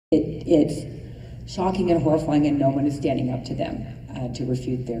It's shocking and horrifying, and no one is standing up to them to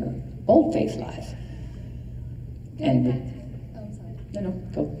refute their bold-faced lies. Going back to, oh, sorry. No,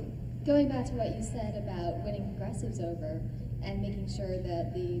 go. Going back to what you said about winning progressives over and making sure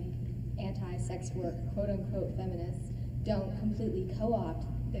that the anti-sex work, quote-unquote feminists, don't completely co-opt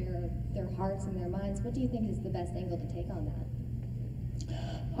their hearts and their minds, what do you think is the best angle to take on that?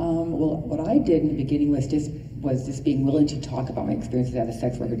 Well, what I did in the beginning was just being willing to talk about my experiences as a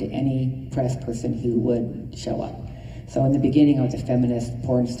sex worker to any press person who would show up. So in the beginning, I was a feminist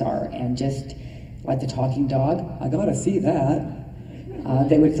porn star, and just like the talking dog, I gotta see that. I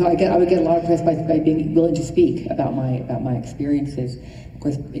would get a lot of press by being willing to speak about my experiences. Of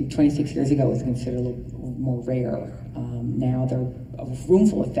course, 26 years ago, it was considered a little more rare. Now there are a room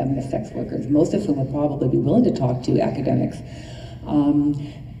full of feminist sex workers, most of whom would probably be willing to talk to academics.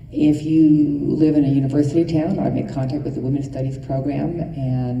 If you live in a university town, I make contact with the Women's Studies program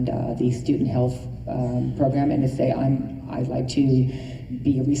and the Student Health program, and to say I'd like to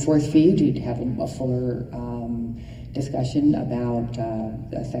be a resource for you to have a fuller discussion about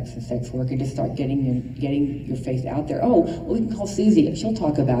sex and sex work, and to start getting your face out there. Oh, well, we can call Susie, she'll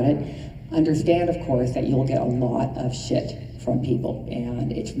talk about it. Understand, of course, that you'll get a lot of shit from people,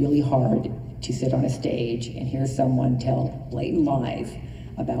 and it's really hard to sit on a stage and hear someone tell blatant lies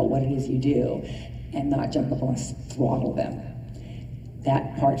about what it is you do and not jump up and throttle them.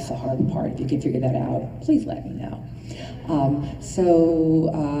 That part's the hard part. If you can figure that out, please let me know.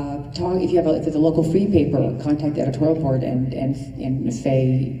 If it's a local free paper, contact the editorial board and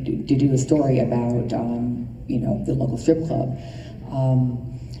say to do a story about the local strip club.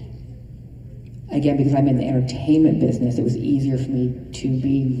 Again, because I'm in the entertainment business, it was easier for me to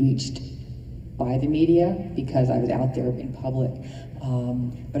be reached by the media because I was out there in public.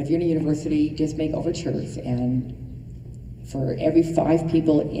 But if you're in a university, just make overtures, and for every 5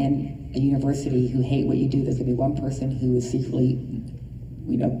 people in a university who hate what you do, there's gonna be 1 person who is secretly,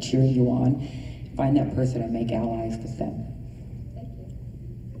 cheering you on. Find that person and make allies with them. Thank you.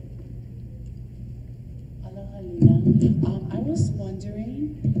 Aloha, Luna. I was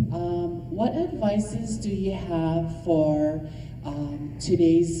wondering, what advices do you have for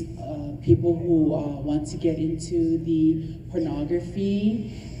today's people who want to get into the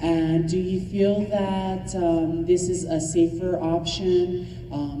pornography, and do you feel that this is a safer option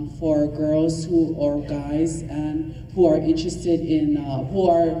for girls or guys and who are interested in who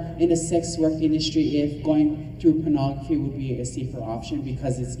are in the sex work industry, if going through pornography would be a safer option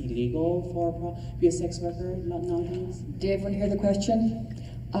because it's illegal to be a sex worker nowadays? Did everyone hear the question?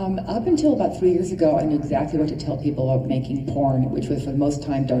 Up until about 3 years ago, I knew exactly what to tell people about making porn, which was for the most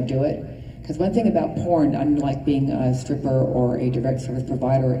time, don't do it. Because one thing about porn, unlike being a stripper or a direct service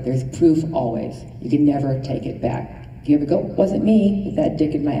provider, there's proof always. You can never take it back. You ever go, wasn't me with that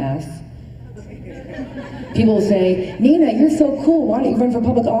dick in my ass? People will say, Nina, you're so cool, why don't you run for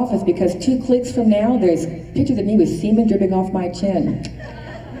public office? Because 2 clicks from now, there's pictures of me with semen dripping off my chin.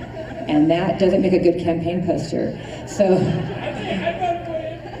 And that doesn't make a good campaign poster. So,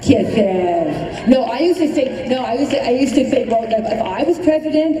 kisses. No, I used to think, well, if I was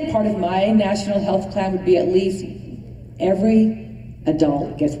president, part of my national health plan would be at least every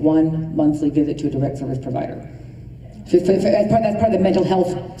adult gets 1 monthly visit to a direct service provider. That's part of the mental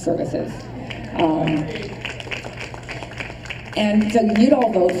health services. And so you'd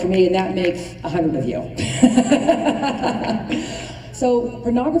all vote for me, and that makes 100 of you. So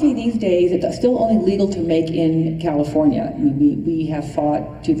pornography these days, it's still only legal to make in California. I mean, we have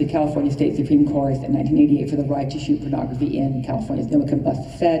fought to the California State Supreme Court in 1988 for the right to shoot pornography in California. No one can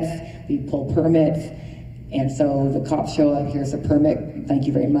bust sets, we pull permits, and so the cops show up, here's a permit, thank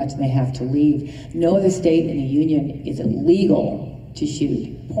you very much, and they have to leave. No other state in the union is illegal to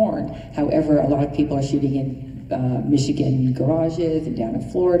shoot porn. However, a lot of people are shooting in Michigan garages and down in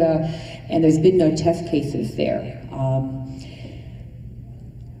Florida, and there's been no test cases there.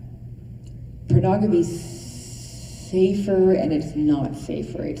 Pornography's safer, and it's not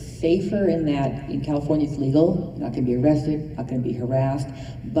safer. It's safer in that in California it's legal, you're not going to be arrested, not going to be harassed,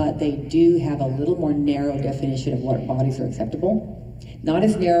 but they do have a little more narrow definition of what bodies are acceptable. Not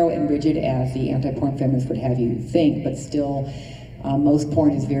as narrow and rigid as the anti-porn feminists would have you think, but still most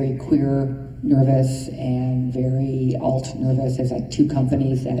porn is very queer nervous and very alt nervous. There's like 3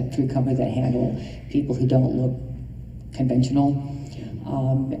 companies that handle people who don't look conventional.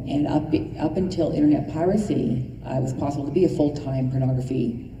 And up until internet piracy, it was possible to be a full-time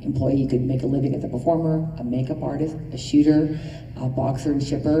pornography employee. You could make a living as a performer, a makeup artist, a shooter, a boxer and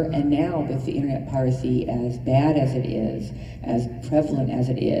shipper. And now with the internet piracy as bad as it is, as prevalent as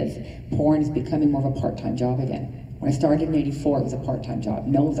it is, porn is becoming more of a part-time job again. When I started in '84, it was a part-time job.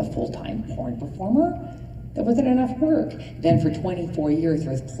 No, it was a full-time porn performer. There wasn't enough work. Then for 24 years,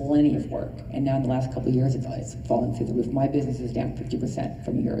 there was plenty of work. And now in the last couple of years, it's fallen through the roof. My business is down 50%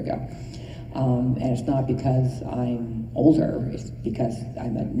 from a year ago. And it's not because I'm older, it's because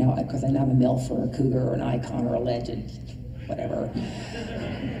I'm a MILF or a cougar or an icon or a legend, whatever.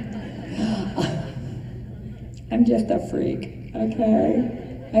 I'm just a freak, okay?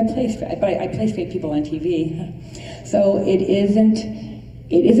 I place fake people on TV. So it isn't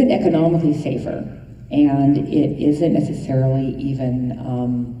economically safer. And it isn't necessarily even,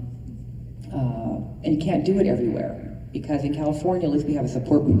 and you can't do it everywhere. Because in California, at least we have a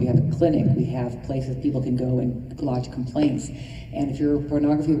support group, we have a clinic, we have places people can go and lodge complaints. And if you're a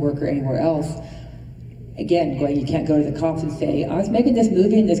pornography worker anywhere else, again, you can't go to the cops and say, I was making this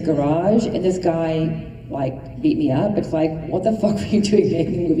movie in this garage and this guy like beat me up. It's like, what the fuck were you doing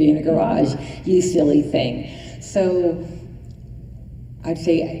making a movie in a garage, you silly thing? So I'd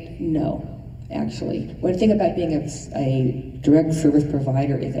say no. Actually, one thing about being a direct service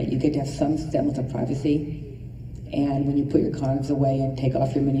provider is that you get to have some semblance of privacy. And when you put your condoms away and take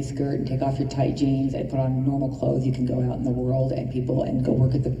off your mini skirt and take off your tight jeans and put on normal clothes, you can go out in the world and go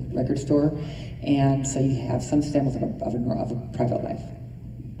work at the record store. And so you have some semblance of a private life.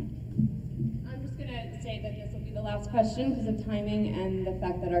 I'm just gonna say that this will be the last question because of timing and the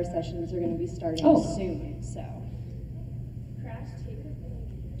fact that our sessions are gonna be starting soon, so. Crash, take it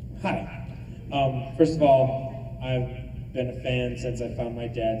away. Hi. First of all, I've been a fan since I found my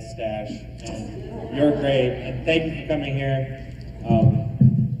dad's stash, and you're great, and thank you for coming here.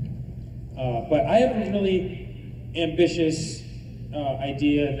 But I have a really ambitious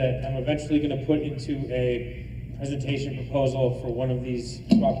idea that I'm eventually going to put into a presentation proposal for one of these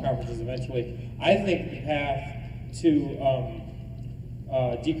swap conferences eventually. I think the path to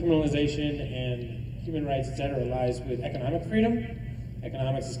decriminalization and human rights, etc., lies with economic freedom.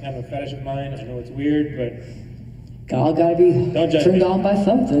 Economics is kind of a fetish of mine. I know it's weird, but All gotta be turned on by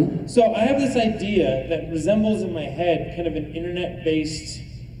something. So I have this idea that resembles in my head kind of an internet-based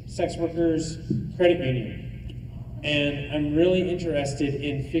sex workers credit union. And I'm really interested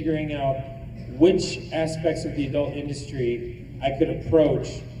in figuring out which aspects of the adult industry I could approach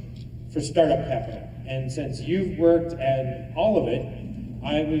for startup capital. And since you've worked at all of it,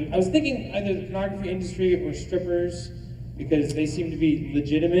 I was thinking either the pornography industry or strippers, because they seem to be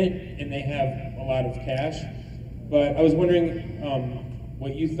legitimate and they have a lot of cash. But I was wondering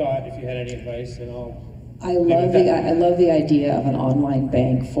what you thought, if you had any advice, and I love the idea of an online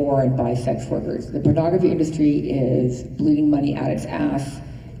bank for and by sex workers. The pornography industry is bleeding money out its ass,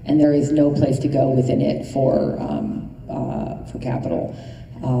 and there is no place to go within it for capital.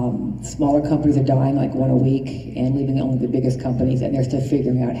 Smaller companies are dying like one a week and leaving only the biggest companies, and they're still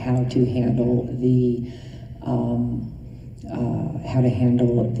figuring out how to handle the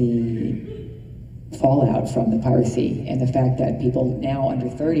fallout from the piracy and the fact that people now under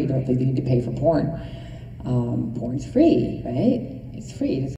 30 don't think they need to pay for porn. Porn's free, right? It's free.